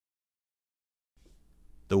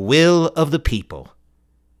the will of the people.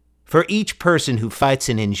 For each person who fights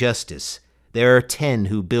an injustice, there are 10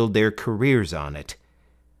 who build their careers on it.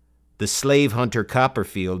 The slave hunter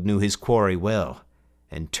Copperfield knew his quarry well,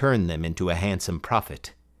 and turned them into a handsome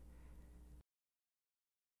profit.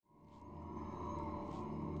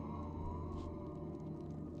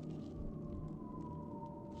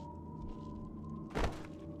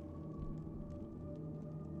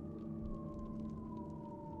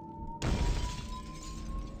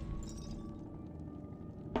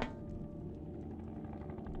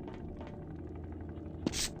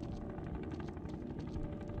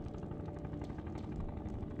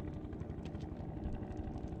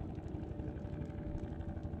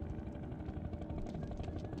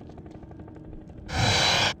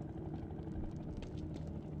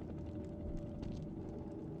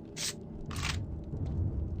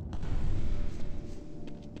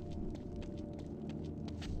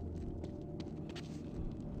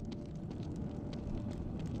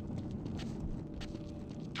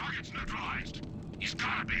 Target's neutralized. He's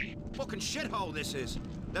gotta be. Fucking shithole this is.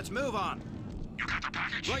 Let's move on. You got the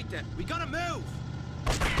package? Right then, we gotta move!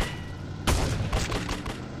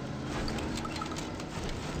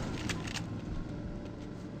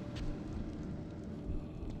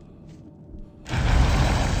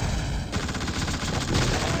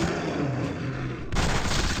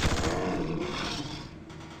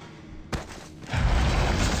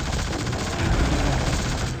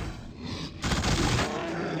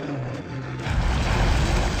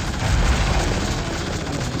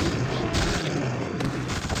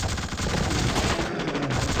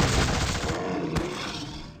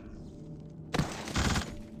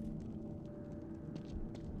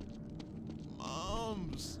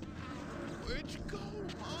 Where'd you go,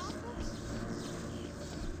 Moms?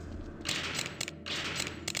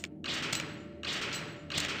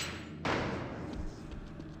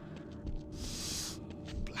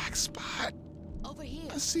 Black spot. Over here.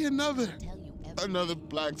 I see another Tell you everything. Another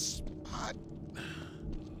black spot.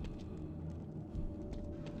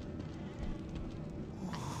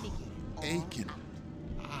 Aching.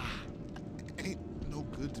 Ain't no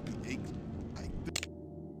good to be aching like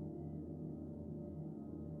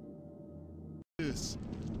this.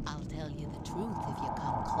 I'll tell you the truth if you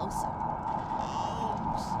come closer.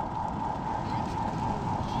 Moms.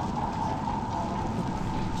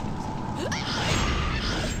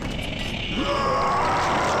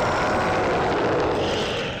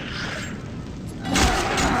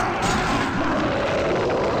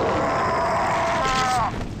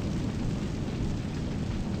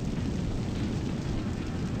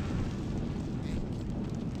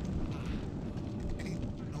 Ain't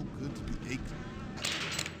no good to be aching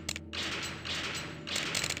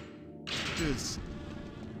like this.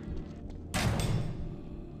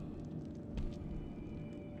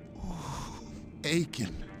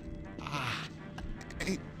 Aching.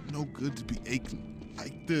 Ain't no good to be aching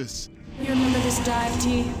like this. You remember this dive,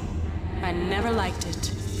 T? I never liked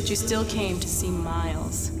it, but you still came to see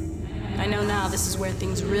Miles. I know now this is where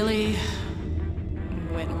things really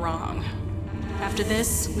went wrong. After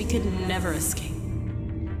this, we could never escape.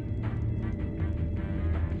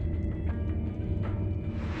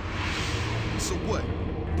 So what?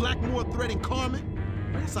 Blackmore threatening Carmen?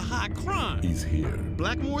 That's a high crime. He's here.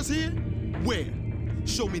 Blackmore's here? Where?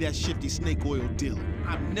 Show me that shifty snake oil dealer.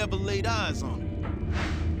 I've never laid eyes on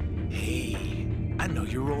him. Hey, I know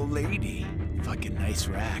your old lady. Fucking nice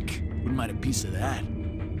rack. Wouldn't mind a piece of that.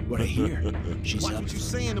 What I hear, she's Watch up. what you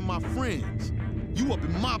saying to my friends. You up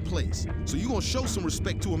in my place, so you gonna show some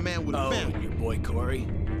respect to a man with a Oh, family. your boy Corey?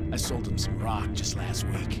 I sold him some rock just last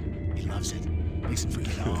week. He loves it. Makes him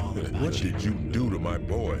forget all about What you. did you do to my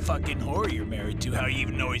boy? Fucking whore you're married to. How you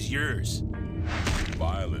even know he's yours?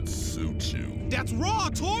 Violence suits you. That's raw,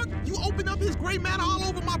 Torque. You opened up his gray matter all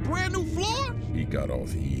over my brand new floor? He got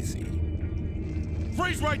off easy.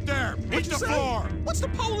 Freeze right there! Hit What you the say? floor! What's the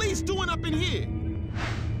police doing up in here?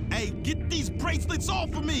 Hey, get these bracelets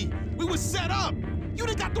off of me. We was set up. You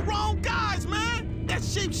done got the wrong guys, man.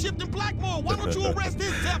 That's shape-shifting Blackmore. Why don't you arrest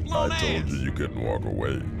his Teflon I ass? told you you couldn't walk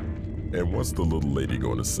away. And what's the little lady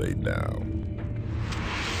gonna say now?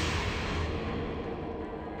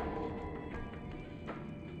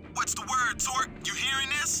 What's the word, Torque? You hearing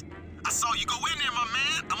this? I saw you go in there, my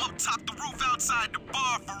man. I'm up top the roof outside the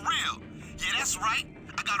bar for real. Yeah, that's right.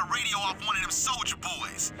 I got a radio off one of them soldier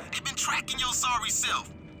boys. They been tracking your sorry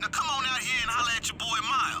self. Now come on out here and holler at your boy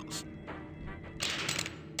Miles.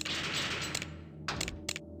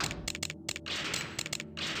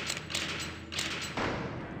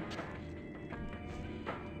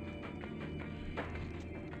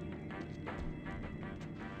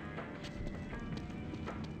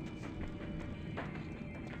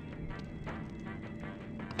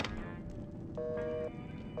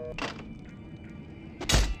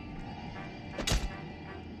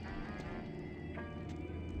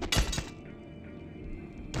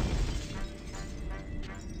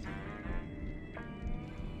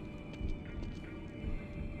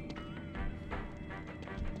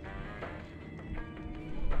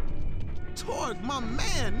 Torque, my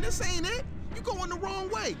man, this ain't it. You going the wrong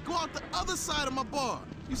way. Go out the other side of my bar.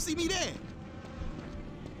 You see me there?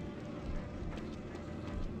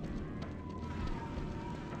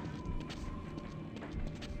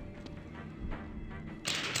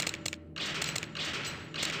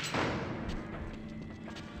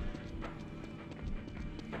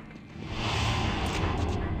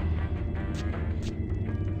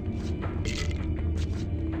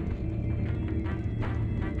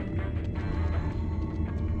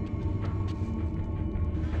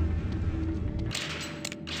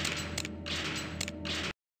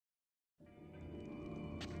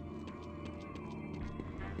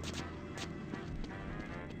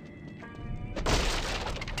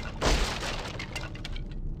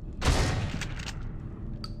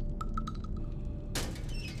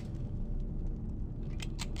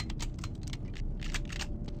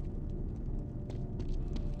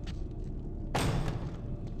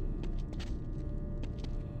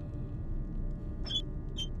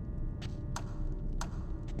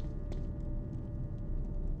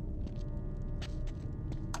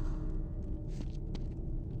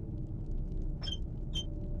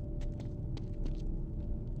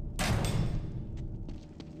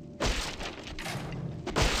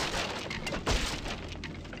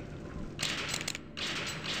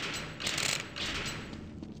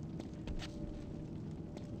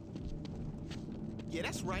 Yeah,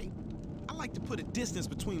 that's right. I like to put a distance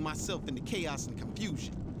between myself and the chaos and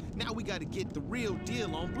confusion. Now we gotta get the real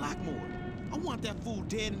deal on Blackmore. I want that fool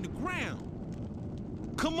dead in the ground.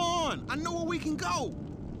 Come on, I know where we can go.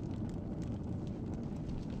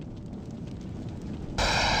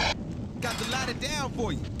 Got to light it down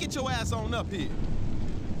for you. Get your ass on up here.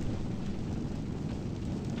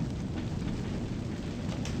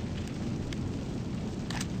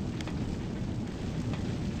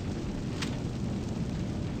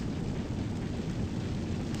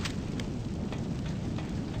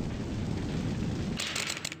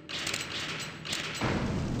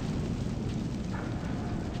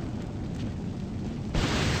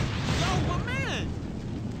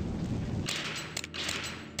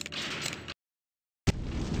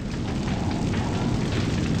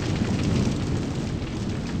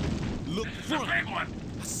 I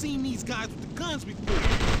seen these guys with the guns before.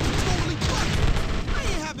 Totally fucked. I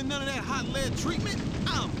ain't having none of that hot lead treatment.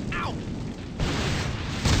 I'm out.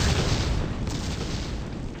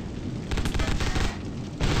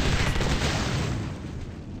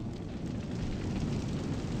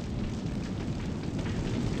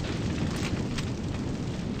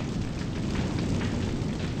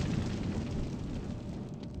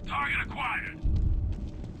 Target acquired.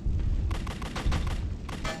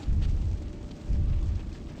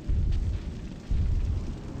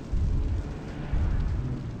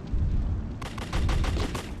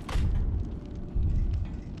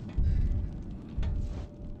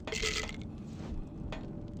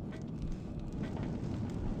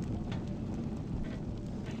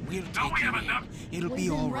 We'll take you in. It'll be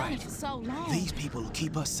all right. For so long. These people will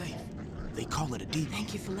keep us safe. They call it a depot.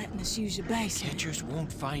 Thank you for letting us use your base. Catchers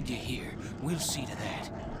won't find you here. We'll see to that.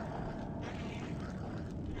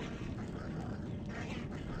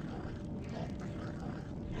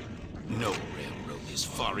 No railroad is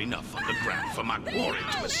far enough underground for my quarry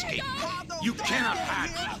to escape. You cannot hide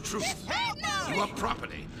from the truth. You are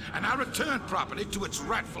property, and I return property to its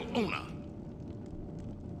rightful owner.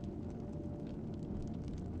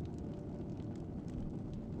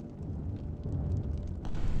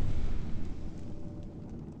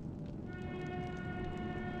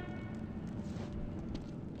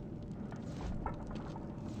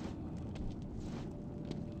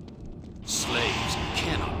 Slaves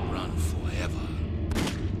cannot run forever.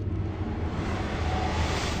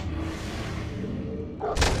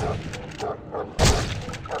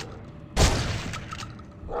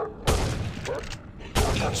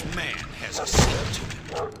 Each man has a scent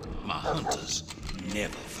to him. My hunters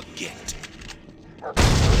never forget.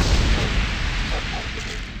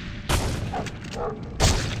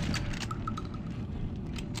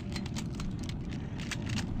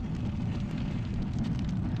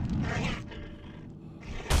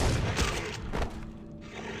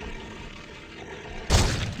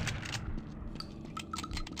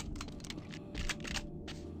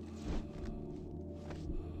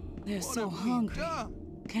 They're so hungry.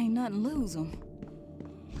 Can't nothing lose them.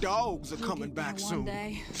 Dogs are coming back One soon.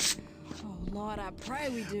 day. Oh, Lord, I pray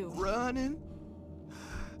we do. Running.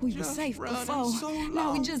 We were Just safe running before. so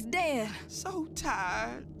Now we long. just dead. So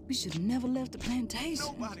tired. We should have never left the plantation.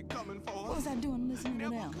 Nobody coming for us. What was I doing listening to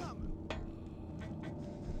Never them? coming.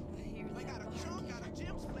 I hear They got a chunk out of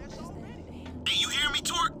Jim's flesh already. Hey, you hear me,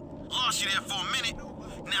 Torque? Lost you there for a minute.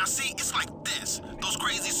 Now see, it's like this. Those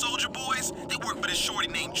crazy soldier boys, they work for this shorty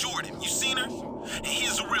named Jordan. You seen her? And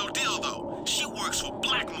here's the real deal though. She works for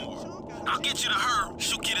Blackmore. I'll get you to her,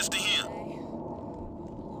 she'll get us to him.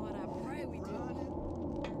 Lord, I pray we do. Yo,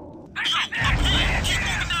 up here, keep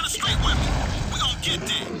moving down the street with me. We gonna get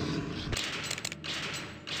there.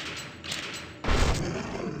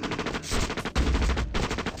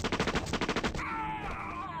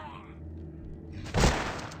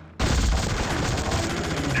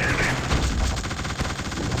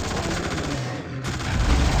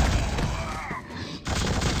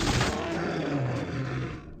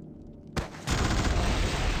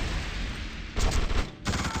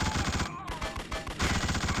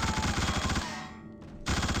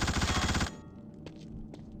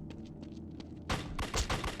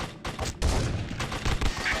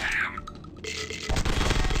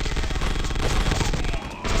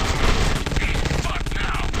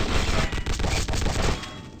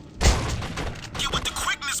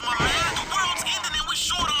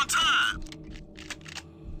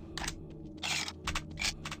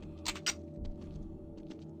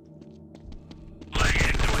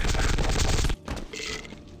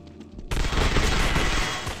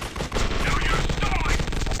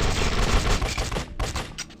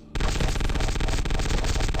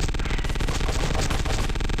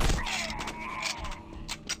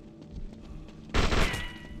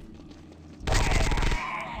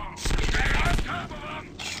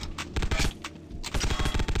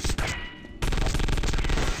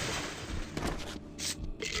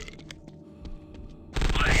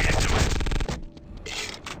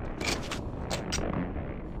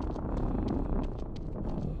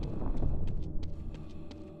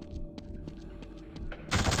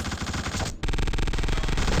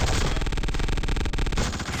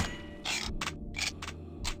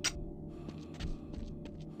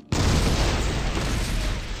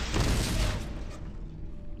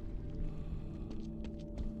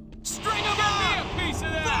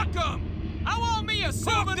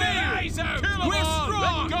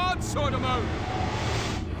 Sort him out.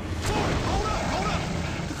 Hold up.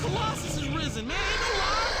 The Colossus is risen, man. Ain't no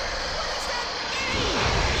lie. What is that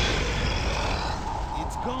thing?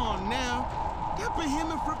 It's gone now. That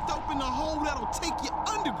behemoth ripped open the hole that'll take you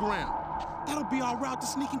underground. That'll be our route to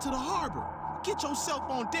sneak into the harbor. Get yourself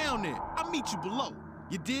on down there. I'll meet you below.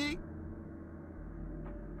 You dig?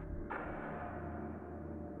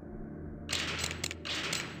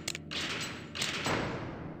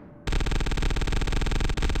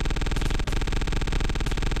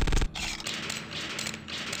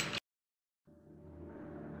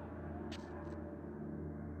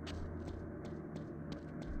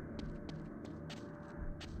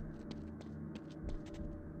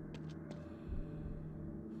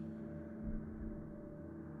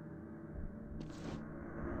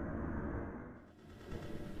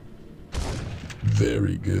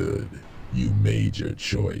 Very good. You made your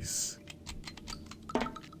choice.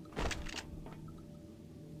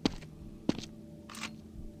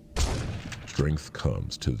 Strength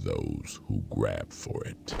comes to those who grab for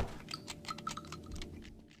it.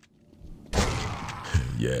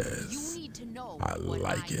 Yes, I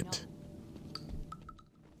like it.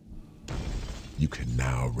 You can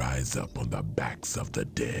now rise up on the backs of the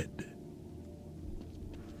dead.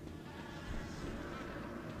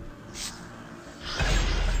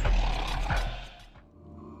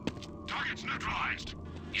 Target's neutralized.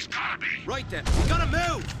 He's gotta be. Right then, we gotta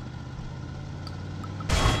move!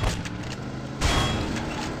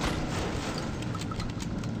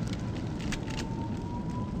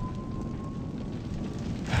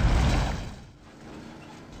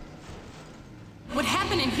 What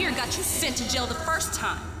happened in here got you sent to jail the first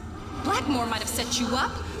time. Blackmore might have set you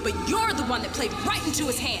up, but you're the one that played right into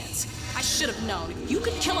his hands. I should have known. If you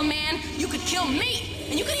could kill a man, you could kill me,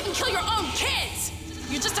 and you could even kill your own kids.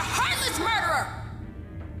 You're just a heartless murderer.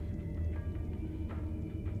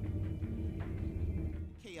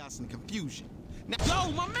 Chaos and confusion. Now,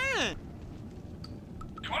 yo, my man!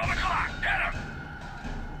 12 o'clock, get him!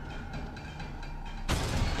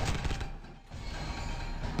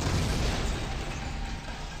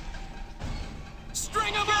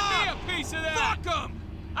 String him on! Give me a piece of that! Fuck him!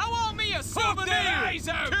 I want me a souvenir! Their eyes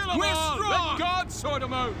out! Kill them all! Strong. Let God sort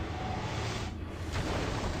them out!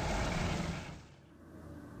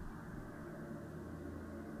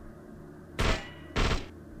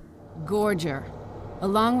 Gorger.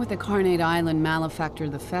 Along with the Carnate Island malefactor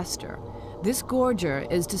the Fester, this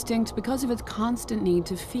Gorger is distinct because of its constant need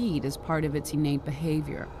to feed as part of its innate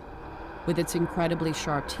behavior. With its incredibly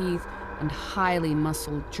sharp teeth and highly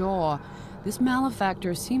muscled jaw, this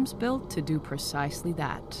malefactor seems built to do precisely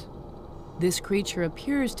that. This creature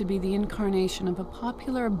appears to be the incarnation of a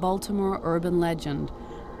popular Baltimore urban legend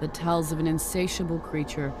that tells of an insatiable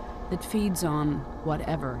creature that feeds on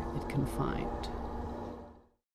whatever it can find.